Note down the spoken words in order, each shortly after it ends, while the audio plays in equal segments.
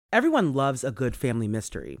Everyone loves a good family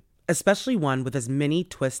mystery, especially one with as many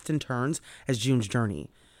twists and turns as June's journey.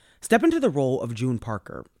 Step into the role of June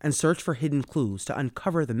Parker and search for hidden clues to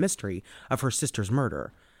uncover the mystery of her sister's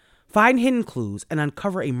murder. Find hidden clues and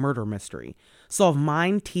uncover a murder mystery. Solve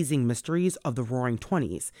mind teasing mysteries of the roaring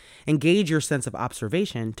 20s. Engage your sense of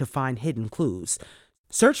observation to find hidden clues.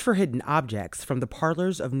 Search for hidden objects from the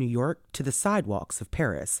parlors of New York to the sidewalks of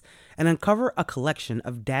Paris and uncover a collection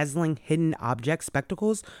of dazzling hidden object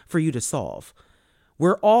spectacles for you to solve.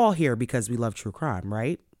 We're all here because we love true crime,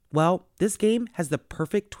 right? Well, this game has the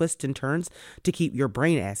perfect twists and turns to keep your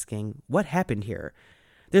brain asking, what happened here?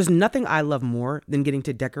 There's nothing I love more than getting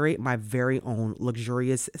to decorate my very own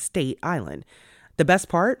luxurious state island. The best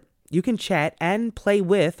part? You can chat and play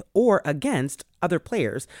with or against other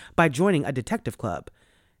players by joining a detective club.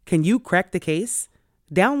 Can you crack the case?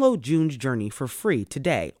 Download June's Journey for free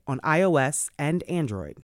today on iOS and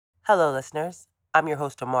Android. Hello, listeners. I'm your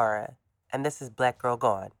host, Amara, and this is Black Girl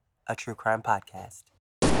Gone, a true crime podcast.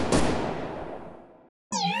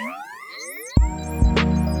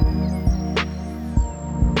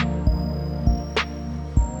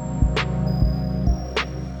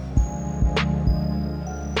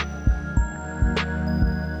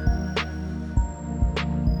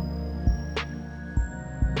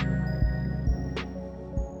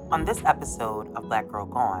 On this episode of Black Girl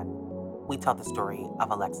Gone, we tell the story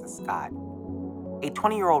of Alexis Scott, a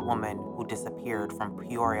 20-year-old woman who disappeared from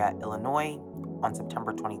Peoria, Illinois on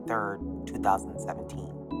September 23rd, 2017.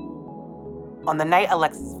 On the night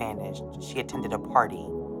Alexis vanished, she attended a party,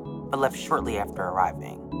 but left shortly after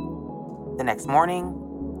arriving. The next morning,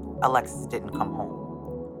 Alexis didn't come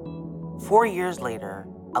home. 4 years later,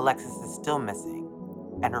 Alexis is still missing,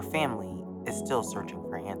 and her family is still searching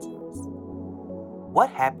for answers. What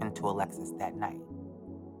happened to Alexis that night?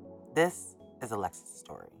 This is Alexis'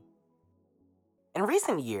 story. In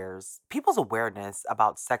recent years, people's awareness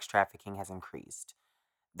about sex trafficking has increased.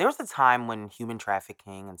 There was a time when human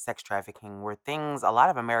trafficking and sex trafficking were things a lot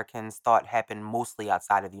of Americans thought happened mostly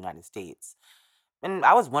outside of the United States. And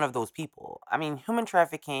I was one of those people. I mean, human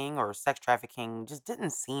trafficking or sex trafficking just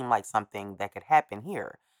didn't seem like something that could happen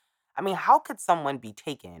here. I mean, how could someone be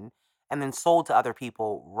taken and then sold to other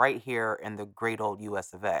people right here in the great old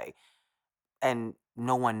US of A and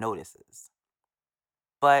no one notices?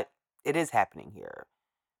 But it is happening here,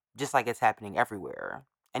 just like it's happening everywhere.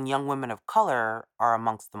 And young women of color are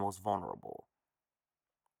amongst the most vulnerable.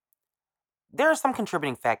 There are some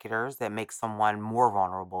contributing factors that make someone more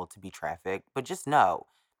vulnerable to be trafficked, but just know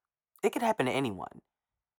it could happen to anyone.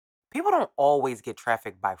 People don't always get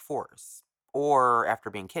trafficked by force or after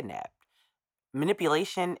being kidnapped.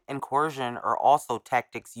 Manipulation and coercion are also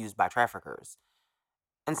tactics used by traffickers.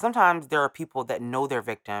 And sometimes there are people that know their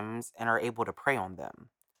victims and are able to prey on them.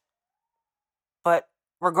 But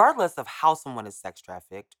regardless of how someone is sex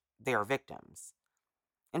trafficked, they are victims.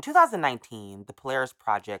 In 2019, the Polaris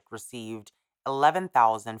Project received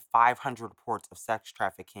 11,500 reports of sex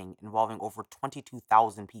trafficking involving over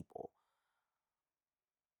 22,000 people.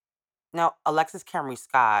 Now, Alexis Camry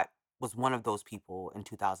Scott was one of those people in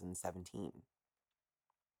 2017.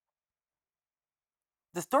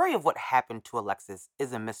 The story of what happened to Alexis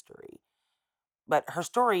is a mystery, but her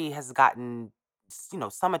story has gotten,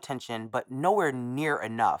 some attention, but nowhere near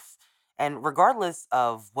enough. And regardless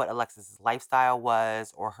of what Alexis's lifestyle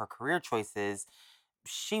was or her career choices,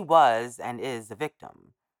 she was and is a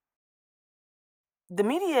victim. The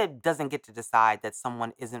media doesn't get to decide that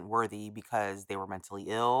someone isn't worthy because they were mentally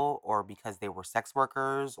ill or because they were sex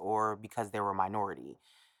workers or because they were a minority.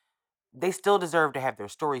 They still deserve to have their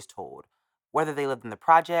stories told, whether they lived in the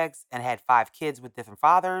projects and had 5 kids with different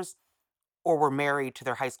fathers or were married to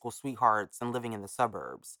their high school sweethearts and living in the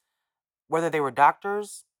suburbs. Whether they were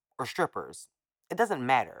doctors or strippers, it doesn't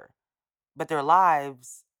matter. But their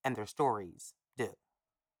lives and their stories do.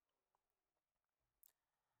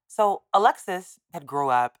 So, Alexis had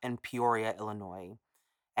grown up in Peoria, Illinois,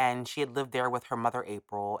 and she had lived there with her mother,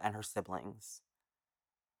 April, and her siblings.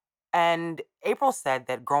 And April said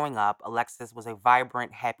that growing up, Alexis was a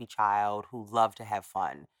vibrant, happy child who loved to have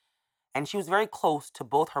fun. And she was very close to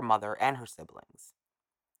both her mother and her siblings.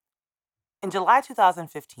 In July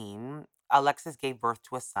 2015, Alexis gave birth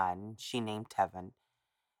to a son she named Tevin.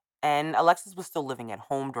 And Alexis was still living at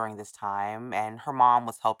home during this time, and her mom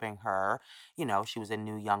was helping her. She was a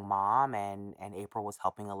new young mom, and April was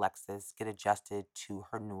helping Alexis get adjusted to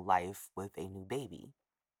her new life with a new baby.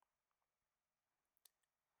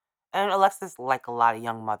 And Alexis, like a lot of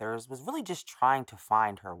young mothers, was really just trying to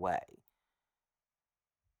find her way.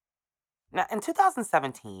 Now, in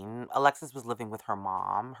 2017, Alexis was living with her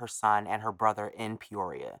mom, her son, and her brother in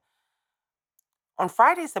Peoria. On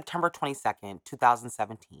Friday, September 22nd,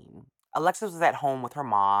 2017, Alexis was at home with her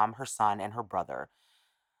mom, her son, and her brother.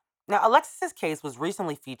 Now, Alexis's case was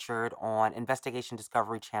recently featured on Investigation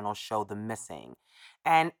Discovery Channel's show The Missing.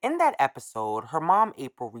 And in that episode, her mom,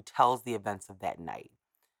 April, retells the events of that night.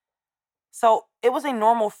 So it was a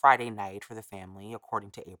normal Friday night for the family,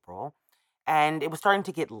 according to April. And it was starting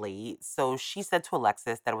to get late. So she said to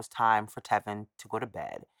Alexis that it was time for Tevin to go to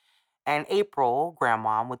bed. And April,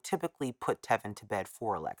 grandma, would typically put Tevin to bed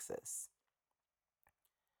for Alexis.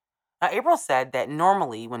 Now, April said that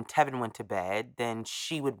normally when Tevin went to bed, then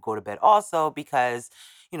she would go to bed also because,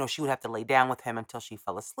 she would have to lay down with him until she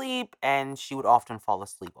fell asleep, and she would often fall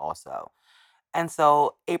asleep also. And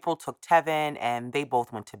so April took Tevin, and they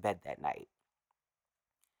both went to bed that night.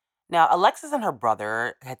 Now, Alexis and her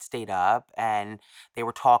brother had stayed up, and they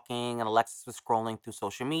were talking, and Alexis was scrolling through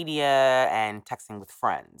social media and texting with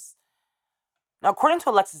friends. Now, according to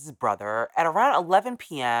Alexis's brother, at around 11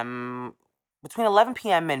 p.m., between 11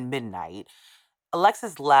 p.m. and midnight,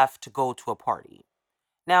 Alexis left to go to a party.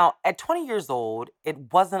 Now, at 20 years old,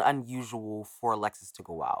 it wasn't unusual for Alexis to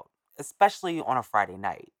go out, especially on a Friday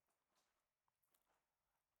night.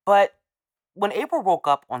 But when April woke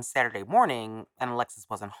up on Saturday morning and Alexis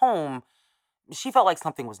wasn't home, she felt like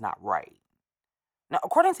something was not right. Now,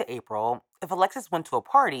 according to April, if Alexis went to a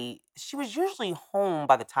party, she was usually home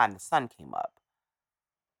by the time the sun came up.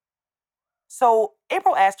 So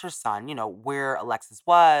April asked her son, where Alexis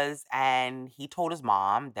was, and he told his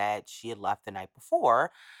mom that she had left the night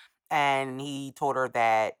before. And he told her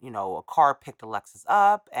that, a car picked Alexis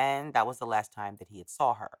up, and that was the last time that he had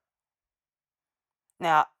saw her.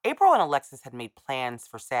 Now, April and Alexis had made plans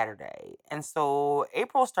for Saturday, and so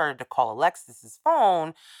April started to call Alexis's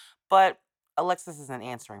phone, but Alexis isn't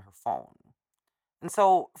answering her phone. And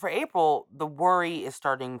so for April, the worry is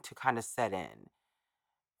starting to kind of set in.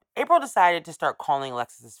 April decided to start calling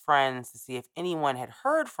Alexis's friends to see if anyone had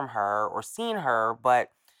heard from her or seen her, but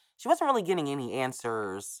she wasn't really getting any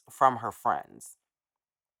answers from her friends.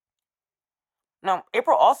 Now,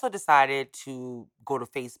 April also decided to go to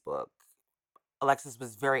Facebook. Alexis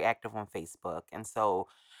was very active on Facebook, and so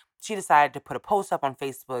she decided to put a post up on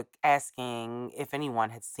Facebook asking if anyone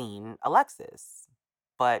had seen Alexis,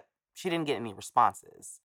 but she didn't get any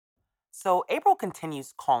responses. So April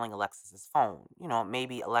continues calling Alexis's phone.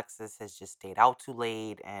 Maybe Alexis has just stayed out too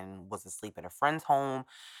late and was asleep at a friend's home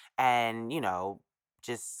and,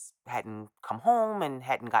 just hadn't come home and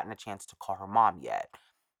hadn't gotten a chance to call her mom yet.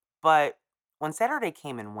 But when Saturday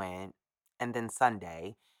came and went, and then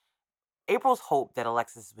Sunday, April's hope that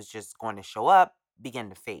Alexis was just going to show up began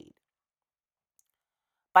to fade.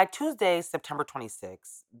 By Tuesday, September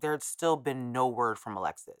 26th, there had still been no word from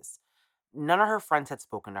Alexis. None of her friends had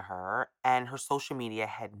spoken to her, and her social media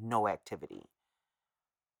had no activity.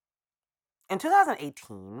 In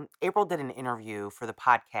 2018, April did an interview for the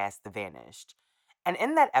podcast The Vanished. And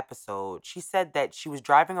in that episode, she said that she was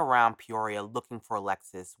driving around Peoria looking for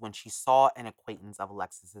Alexis when she saw an acquaintance of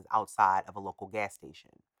Alexis's outside of a local gas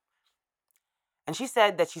station. And she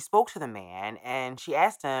said that she spoke to the man and she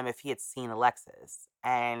asked him if he had seen Alexis.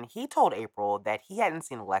 And he told April that he hadn't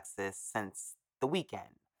seen Alexis since the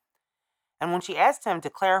weekend. And when she asked him to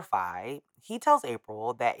clarify, he tells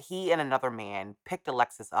April that he and another man picked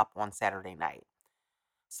Alexis up on Saturday night.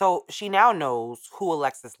 So she now knows who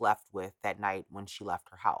Alexis left with that night when she left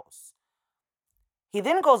her house. He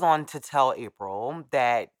then goes on to tell April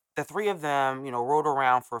that the three of them, rode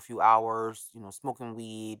around for a few hours, smoking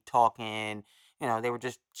weed, talking, they were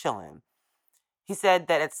just chilling. He said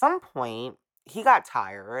that at some point he got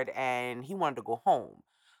tired and he wanted to go home.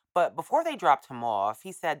 But before they dropped him off,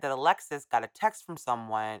 he said that Alexis got a text from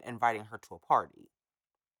someone inviting her to a party.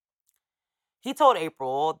 He told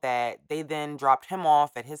April that they then dropped him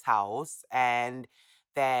off at his house and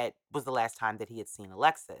that was the last time that he had seen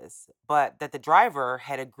Alexis, but that the driver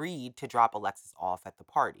had agreed to drop Alexis off at the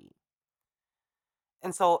party.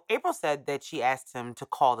 And so April said that she asked him to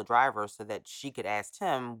call the driver so that she could ask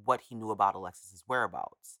him what he knew about Alexis's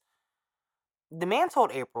whereabouts. The man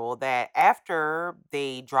told April that after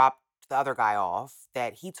they dropped the other guy off,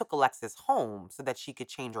 that he took Alexis home so that she could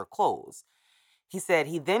change her clothes. He said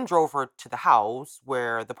he then drove her to the house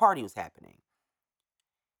where the party was happening.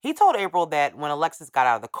 He told April that when Alexis got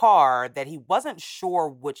out of the car, that he wasn't sure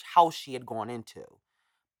which house she had gone into.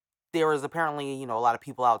 There was apparently, a lot of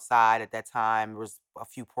people outside at that time. There was a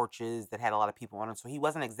few porches that had a lot of people on it, so he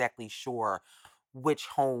wasn't exactly sure which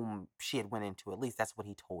home she had went into. At least that's what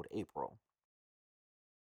he told April.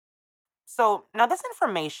 So now this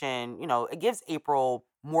information, it gives April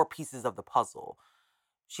more pieces of the puzzle.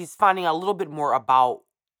 She's finding out a little bit more about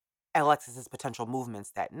Alexis's potential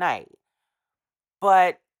movements that night.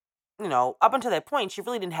 But, up until that point, she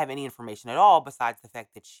really didn't have any information at all besides the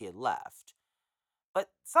fact that she had left. But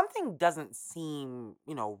something doesn't seem,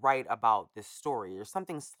 right about this story, or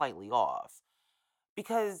something slightly off,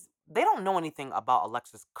 because they don't know anything about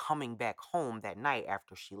Alexis coming back home that night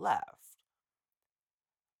after she left.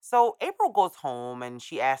 So April goes home and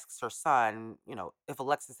she asks her son, if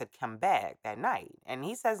Alexis had come back that night. And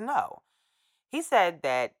he says no. He said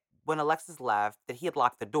that when Alexis left, that he had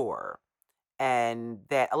locked the door and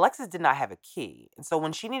that Alexis did not have a key. And so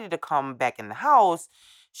when she needed to come back in the house,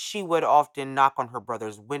 she would often knock on her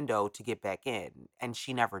brother's window to get back in, and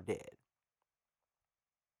she never did.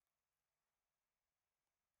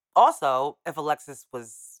 Also, if Alexis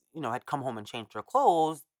had come home and changed her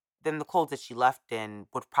clothes, then the clothes that she left in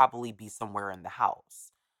would probably be somewhere in the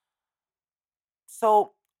house.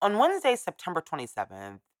 So on Wednesday, September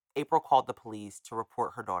 27th, April called the police to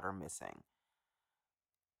report her daughter missing.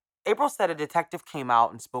 April said a detective came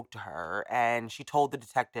out and spoke to her, and she told the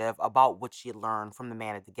detective about what she had learned from the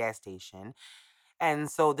man at the gas station.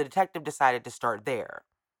 And so the detective decided to start there.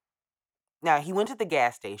 Now, he went to the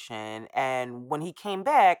gas station, and when he came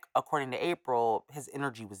back, according to April, his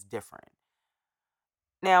energy was different.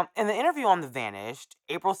 Now, in the interview on The Vanished,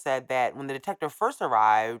 April said that when the detective first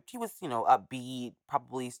arrived, he was, upbeat,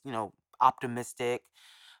 probably, optimistic.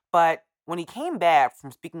 But when he came back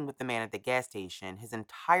from speaking with the man at the gas station, his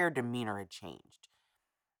entire demeanor had changed.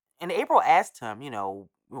 And April asked him,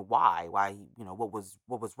 why, what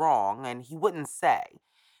was wrong, and he wouldn't say.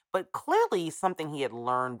 But clearly something he had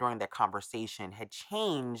learned during that conversation had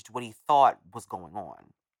changed what he thought was going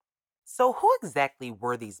on. So who exactly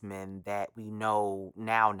were these men that we know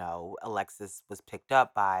Alexis was picked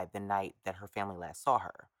up by the night that her family last saw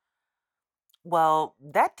her? Well,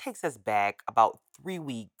 that takes us back about 3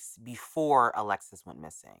 weeks before Alexis went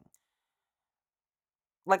missing.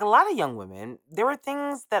 Like a lot of young women, there were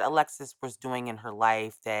things that Alexis was doing in her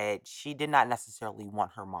life that she did not necessarily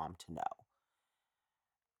want her mom to know.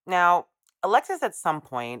 Now, Alexis at some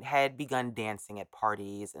point had begun dancing at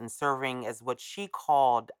parties and serving as what she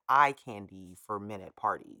called eye candy for men at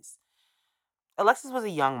parties. Alexis was a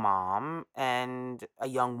young mom and a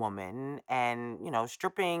young woman, and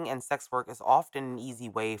stripping and sex work is often an easy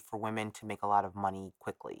way for women to make a lot of money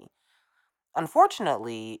quickly.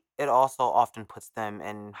 Unfortunately, it also often puts them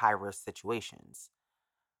in high risk situations.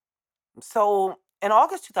 So, in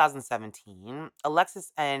August 2017,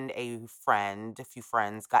 Alexis and a few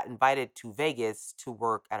friends, got invited to Vegas to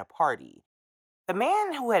work at a party. The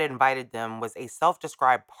man who had invited them was a self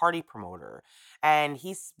described party promoter, and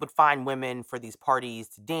would find women for these parties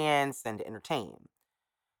to dance and to entertain.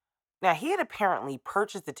 Now, he had apparently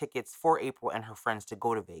purchased the tickets for April and her friends to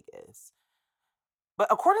go to Vegas. But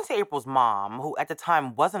according to April's mom, who at the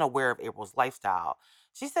time wasn't aware of April's lifestyle,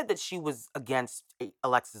 she said that she was against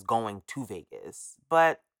Alexis going to Vegas.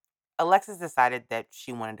 But Alexis decided that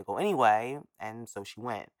she wanted to go anyway, and so she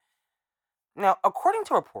went. Now, according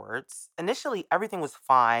to reports, initially everything was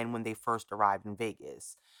fine when they first arrived in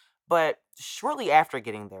Vegas. But shortly after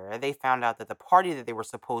getting there, they found out that the party that they were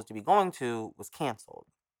supposed to be going to was canceled.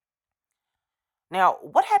 Now,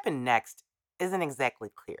 what happened next isn't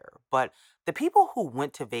exactly clear, but the people who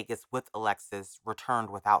went to Vegas with Alexis returned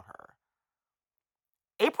without her.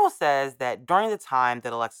 April says that during the time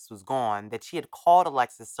that Alexis was gone, that she had called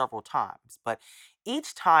Alexis several times, but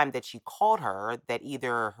each time that she called her, that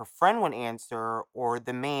either her friend would answer or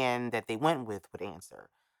the man that they went with would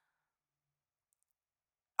answer.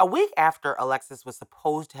 A week after Alexis was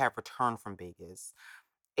supposed to have returned from Vegas,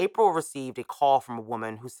 April received a call from a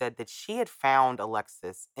woman who said that she had found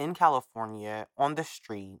Alexis in California on the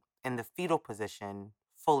street in the fetal position,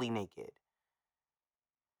 fully naked.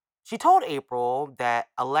 She told April that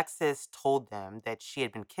Alexis told them that she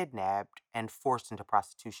had been kidnapped and forced into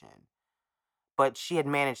prostitution, but she had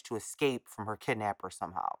managed to escape from her kidnapper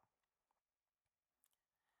somehow.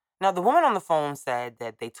 Now, the woman on the phone said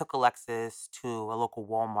that they took Alexis to a local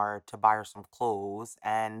Walmart to buy her some clothes,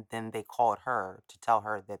 and then they called her to tell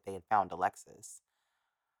her that they had found Alexis.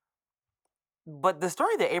 But the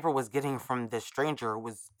story that April was getting from this stranger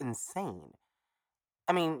was insane.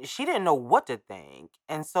 I mean, she didn't know what to think.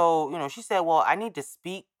 And so, she said, well, I need to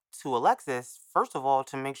speak to Alexis, first of all,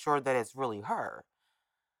 to make sure that it's really her.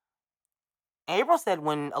 April said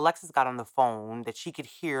when Alexis got on the phone that she could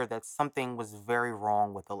hear that something was very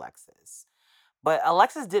wrong with Alexis. But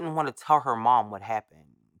Alexis didn't want to tell her mom what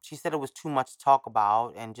happened. She said it was too much to talk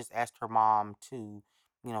about and just asked her mom to,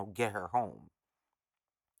 get her home.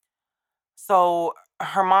 So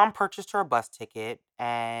her mom purchased her a bus ticket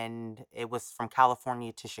and it was from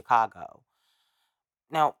California to Chicago.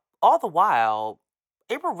 Now, all the while,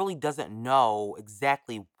 April really doesn't know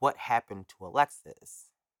exactly what happened to Alexis.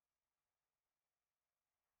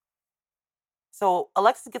 So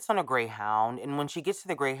Alexis gets on a Greyhound, and when she gets to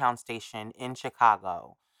the Greyhound station in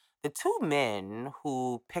Chicago, the two men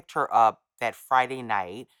who picked her up that Friday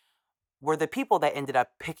night were the people that ended up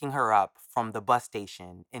picking her up from the bus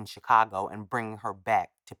station in Chicago and bringing her back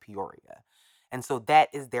to Peoria. And so that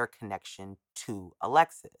is their connection to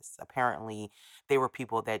Alexis. Apparently, they were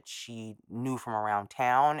people that she knew from around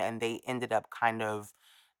town, and they ended up kind of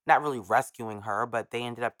not really rescuing her, but they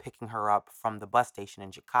ended up picking her up from the bus station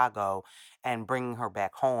in Chicago and bringing her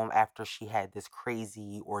back home after she had this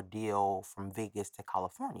crazy ordeal from Vegas to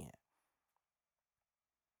California.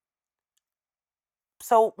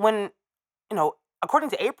 So according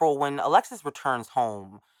to April, when Alexis returns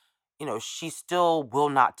home, she still will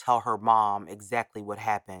not tell her mom exactly what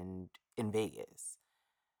happened in Vegas.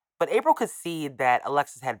 But April could see that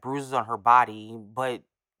Alexis had bruises on her body, but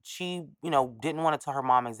she, didn't want to tell her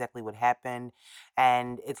mom exactly what happened.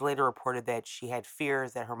 And it's later reported that she had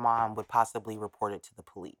fears that her mom would possibly report it to the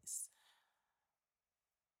police.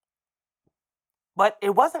 But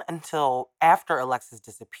it wasn't until after Alexis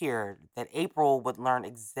disappeared that April would learn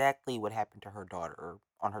exactly what happened to her daughter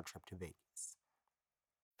on her trip to Vegas.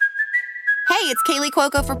 Hey, it's Kaylee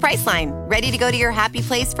Cuoco for Priceline. Ready to go to your happy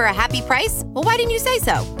place for a happy price? Well, why didn't you say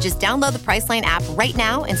so? Just download the Priceline app right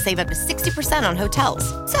now and save up to 60% on hotels.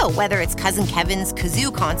 So whether it's Cousin Kevin's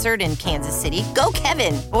Kazoo concert in Kansas City, go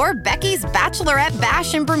Kevin, or Becky's Bachelorette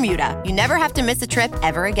Bash in Bermuda, you never have to miss a trip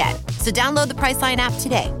ever again. So download the Priceline app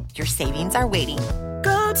today. Your savings are waiting.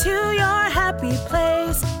 Go to your happy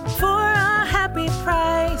place for a happy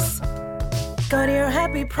price. Go to your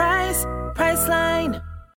happy price, Priceline.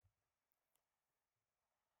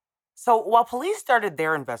 So while police started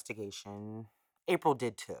their investigation, April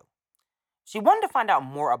did too. She wanted to find out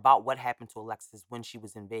more about what happened to Alexis when she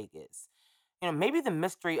was in Vegas. Maybe the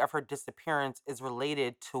mystery of her disappearance is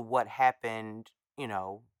related to what happened,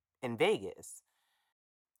 in Vegas.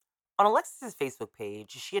 On Alexis's Facebook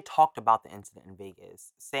page, she had talked about the incident in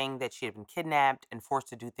Vegas, saying that she had been kidnapped and forced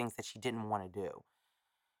to do things that she didn't want to do.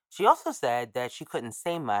 She also said that she couldn't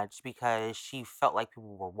say much because she felt like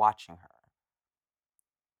people were watching her.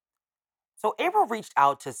 So April reached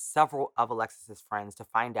out to several of Alexis's friends to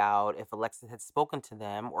find out if Alexis had spoken to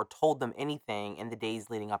them or told them anything in the days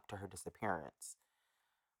leading up to her disappearance.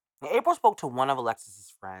 Now, April spoke to one of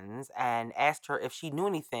Alexis's friends and asked her if she knew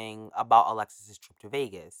anything about Alexis's trip to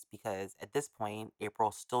Vegas because at this point April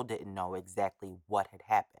still didn't know exactly what had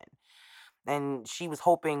happened. And she was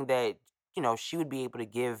hoping that, she would be able to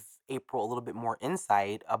give April a little bit more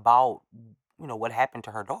insight about, what happened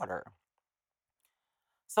to her daughter.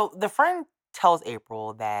 So the friend tells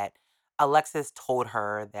April that Alexis told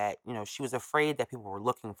her that, she was afraid that people were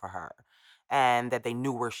looking for her and that they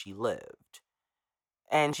knew where she lived.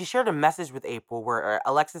 And she shared a message with April where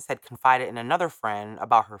Alexis had confided in another friend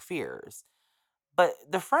about her fears. But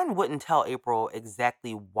the friend wouldn't tell April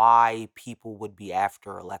exactly why people would be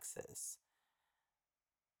after Alexis.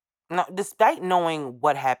 Now, despite knowing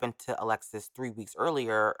what happened to Alexis 3 weeks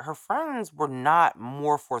earlier, her friends were not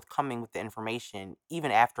more forthcoming with the information even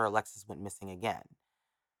after Alexis went missing again.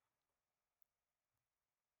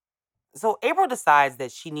 So April decides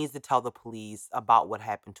that she needs to tell the police about what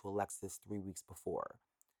happened to Alexis 3 weeks before.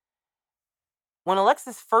 When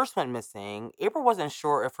Alexis first went missing, April wasn't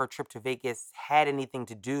sure if her trip to Vegas had anything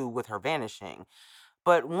to do with her vanishing.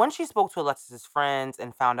 But when she spoke to Alexis's friends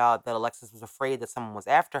and found out that Alexis was afraid that someone was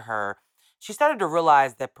after her, she started to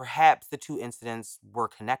realize that perhaps the two incidents were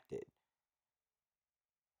connected.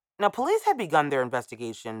 Now, police had begun their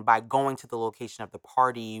investigation by going to the location of the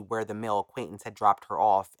party where the male acquaintance had dropped her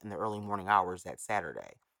off in the early morning hours that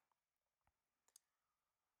Saturday.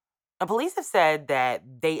 Now, police have said that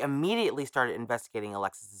they immediately started investigating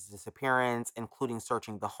Alexis's disappearance, including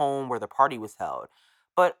searching the home where the party was held.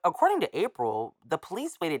 But according to April, the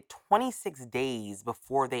police waited 26 days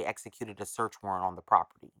before they executed a search warrant on the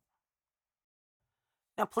property.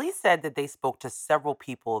 Now, police said that they spoke to several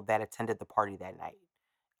people that attended the party that night,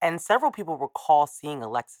 and several people recall seeing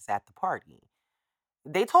Alexis at the party.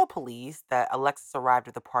 They told police that Alexis arrived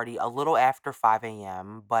at the party a little after 5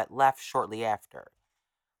 a.m., but left shortly after.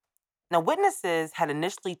 Now, witnesses had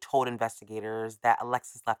initially told investigators that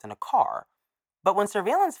Alexis left in a car, but when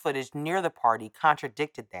surveillance footage near the party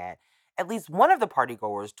contradicted that, at least one of the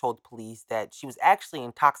partygoers told police that she was actually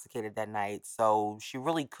intoxicated that night, so she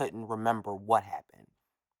really couldn't remember what happened.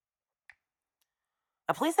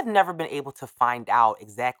 Now, police have never been able to find out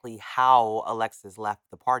exactly how Alexis left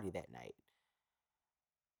the party that night.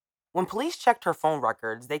 When police checked her phone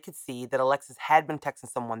records, they could see that Alexis had been texting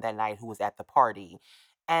someone that night who was at the party,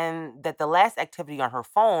 and that the last activity on her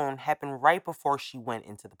phone happened right before she went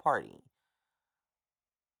into the party.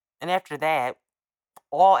 And after that,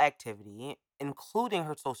 all activity, including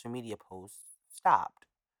her social media posts, stopped.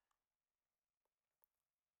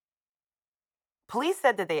 Police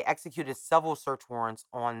said that they executed several search warrants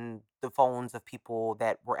on the phones of people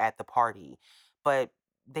that were at the party, but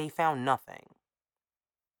they found nothing.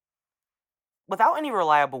 Without any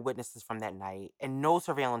reliable witnesses from that night and no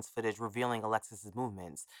surveillance footage revealing Alexis's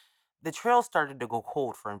movements, the trail started to go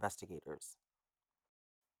cold for investigators.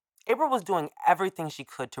 April was doing everything she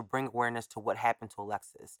could to bring awareness to what happened to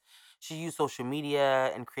Alexis. She used social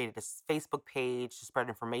media and created a Facebook page to spread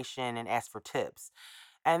information and ask for tips.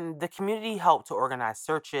 And the community helped to organize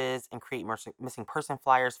searches and create missing person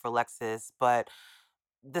flyers for Alexis, but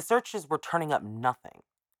the searches were turning up nothing.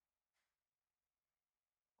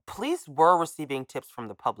 Police were receiving tips from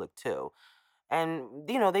the public too. And,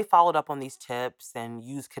 they followed up on these tips and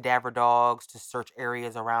used cadaver dogs to search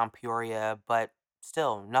areas around Peoria, but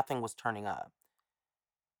still, nothing was turning up.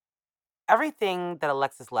 Everything that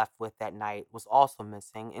Alexis left with that night was also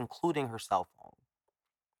missing, including her cell phone.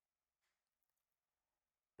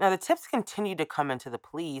 Now, the tips continued to come into the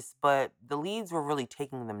police, but the leads were really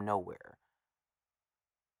taking them nowhere.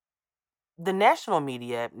 The national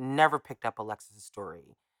media never picked up Alexis'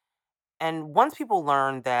 story. And once people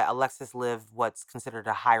learned that Alexis lived what's considered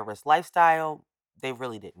a high risk lifestyle, they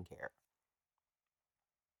really didn't care.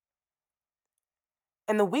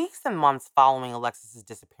 In the weeks and months following Alexis's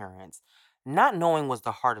disappearance, not knowing was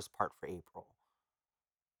the hardest part for April.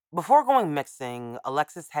 Before going missing,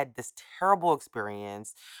 Alexis had this terrible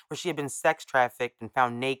experience where she had been sex trafficked and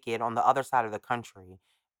found naked on the other side of the country,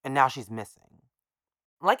 and now she's missing.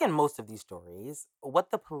 Like in most of these stories,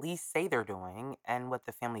 what the police say they're doing and what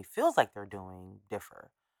the family feels like they're doing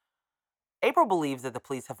differ. April believes that the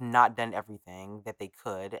police have not done everything that they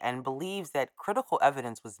could and believes that critical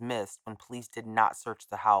evidence was missed when police did not search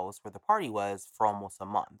the house where the party was for almost a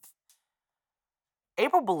month.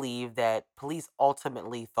 April believed that police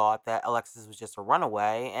ultimately thought that Alexis was just a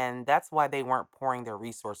runaway, and that's why they weren't pouring their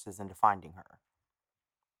resources into finding her.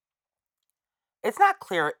 It's not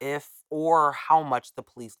clear if or how much the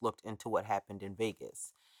police looked into what happened in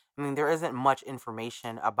Vegas. I mean, there isn't much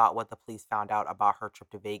information about what the police found out about her trip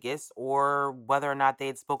to Vegas or whether or not they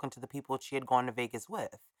had spoken to the people she had gone to Vegas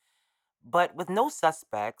with. But with no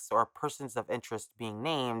suspects or persons of interest being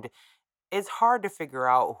named, it's hard to figure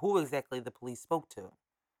out who exactly the police spoke to.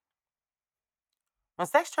 Now,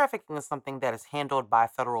 sex trafficking is something that is handled by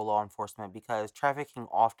federal law enforcement because trafficking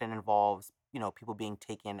often involves, people being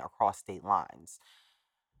taken across state lines.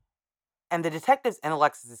 And the detectives in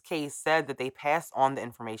Alexis's case said that they passed on the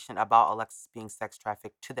information about Alexis being sex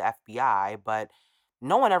trafficked to the FBI, but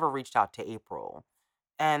no one ever reached out to April.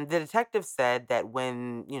 And the detective said that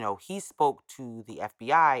when, he spoke to the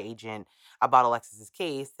FBI agent about Alexis's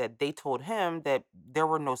case, that they told him that there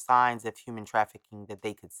were no signs of human trafficking that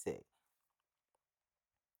they could see.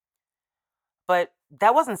 But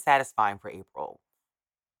that wasn't satisfying for April.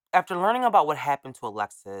 After learning about what happened to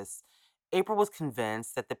Alexis, April was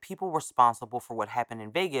convinced that the people responsible for what happened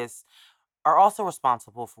in Vegas are also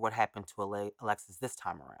responsible for what happened to Alexis this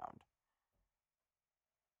time around.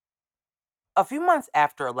 A few months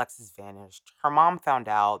after Alexis vanished, her mom found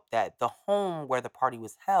out that the home where the party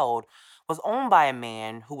was held was owned by a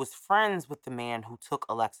man who was friends with the man who took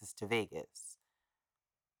Alexis to Vegas.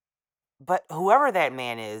 But whoever that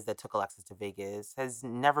man is that took Alexis to Vegas has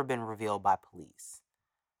never been revealed by police.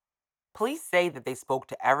 Police say that they spoke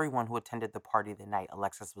to everyone who attended the party the night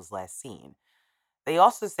Alexis was last seen. They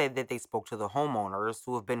also say that they spoke to the homeowners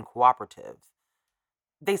who have been cooperative.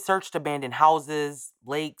 They searched abandoned houses,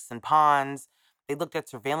 lakes, and ponds. They looked at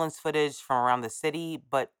surveillance footage from around the city,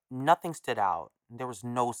 but nothing stood out. There was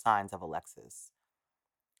no signs of Alexis.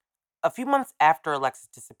 A few months after Alexis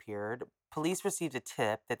disappeared, police received a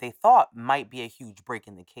tip that they thought might be a huge break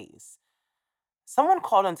in the case. Someone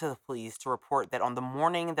called into the police to report that on the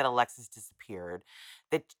morning that Alexis disappeared,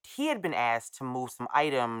 that he had been asked to move some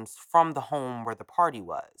items from the home where the party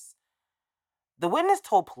was. The witness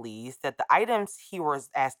told police that the items he was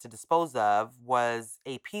asked to dispose of was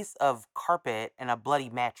a piece of carpet and a bloody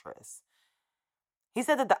mattress. He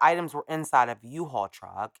said that the items were inside of a U-Haul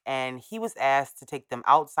truck and he was asked to take them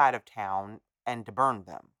outside of town and to burn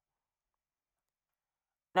them.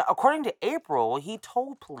 Now, according to April, he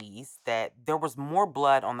told police that there was more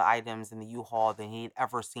blood on the items in the U-Haul than he had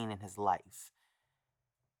ever seen in his life.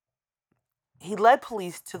 He led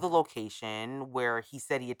police to the location where he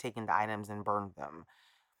said he had taken the items and burned them.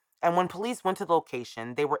 And when police went to the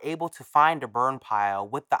location, they were able to find a burn pile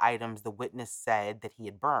with the items the witness said that he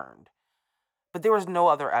had burned. But there was no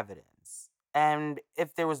other evidence. And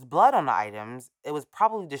if there was blood on the items, it was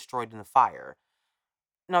probably destroyed in the fire.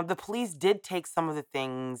 Now, the police did take some of the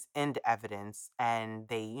things into evidence and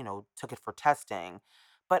they, took it for testing.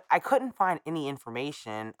 But I couldn't find any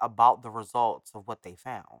information about the results of what they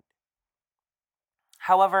found.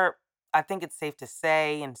 However, I think it's safe to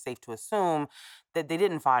say and safe to assume that they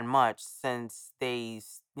didn't find much since they,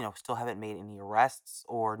 still haven't made any arrests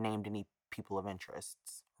or named any people of interest,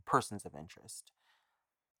 persons of interest.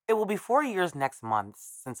 It will be 4 years next month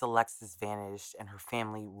since Alexis vanished and her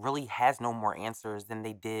family really has no more answers than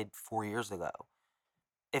they did 4 years ago.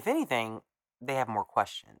 If anything, they have more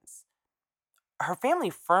questions. Her family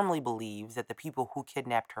firmly believes that the people who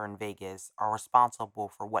kidnapped her in Vegas are responsible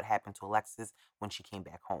for what happened to Alexis when she came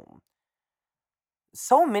back home.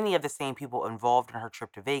 So many of the same people involved in her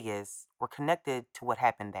trip to Vegas were connected to what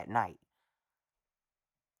happened that night.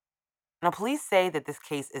 Now, police say that this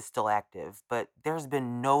case is still active, but there's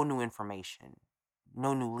been no new information,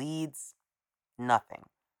 no new leads, nothing.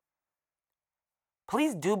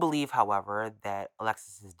 Police do believe, however, that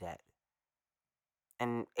Alexis is dead.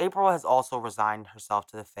 And April has also resigned herself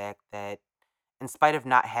to the fact that, in spite of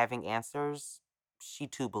not having answers, she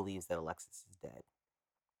too believes that Alexis is dead.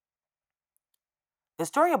 The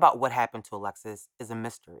story about what happened to Alexis is a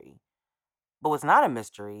mystery. But what's not a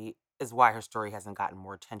mystery is why her story hasn't gotten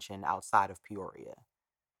more attention outside of Peoria.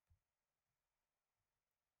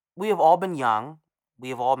 We have all been young. We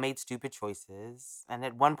have all made stupid choices. And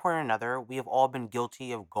at one point or another, we have all been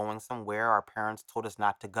guilty of going somewhere our parents told us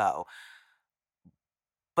not to go.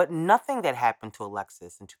 But nothing that happened to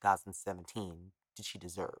Alexis in 2017 did she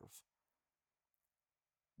deserve.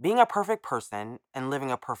 Being a perfect person and living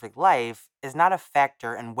a perfect life is not a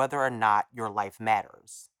factor in whether or not your life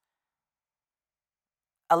matters.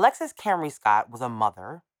 Alexis Camry Scott was a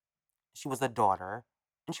mother, she was a daughter,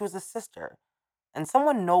 and she was a sister, and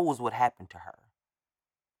someone knows what happened to her.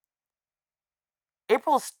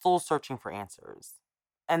 April is still searching for answers,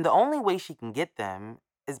 and the only way she can get them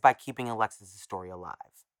is by keeping Alexis' story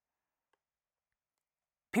alive.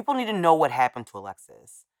 People need to know what happened to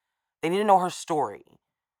Alexis. They need to know her story.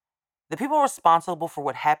 The people responsible for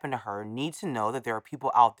what happened to her need to know that there are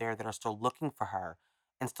people out there that are still looking for her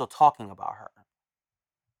and still talking about her.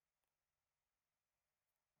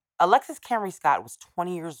 Alexis Camry Scott was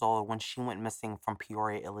 20 years old when she went missing from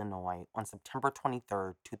Peoria, Illinois on September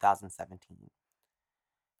 23rd, 2017.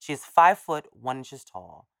 She is 5 foot 1 inches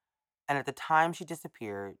tall, and at the time she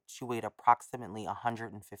disappeared, she weighed approximately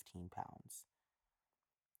 115 pounds.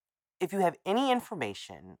 If you have any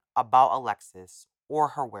information about Alexis or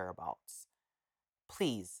her whereabouts,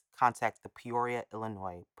 please contact the Peoria,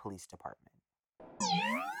 Illinois Police Department.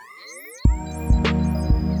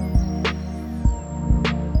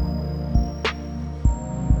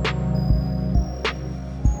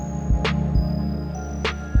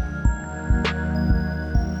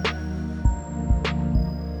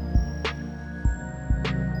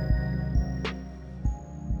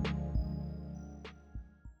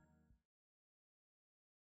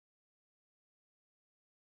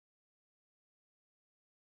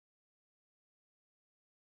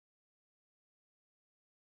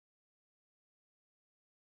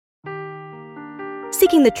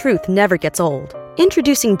 Seeking the truth never gets old.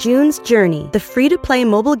 Introducing June's Journey, the free-to-play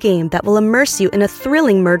mobile game that will immerse you in a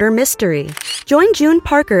thrilling murder mystery. Join June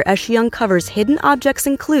Parker as she uncovers hidden objects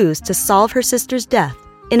and clues to solve her sister's death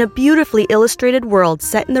in a beautifully illustrated world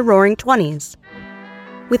set in the Roaring '20s.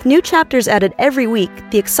 With new chapters added every week,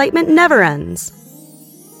 the excitement never ends.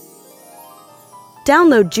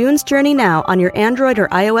 Download June's Journey now on your Android or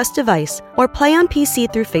iOS device or play on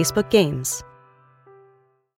PC through Facebook Games.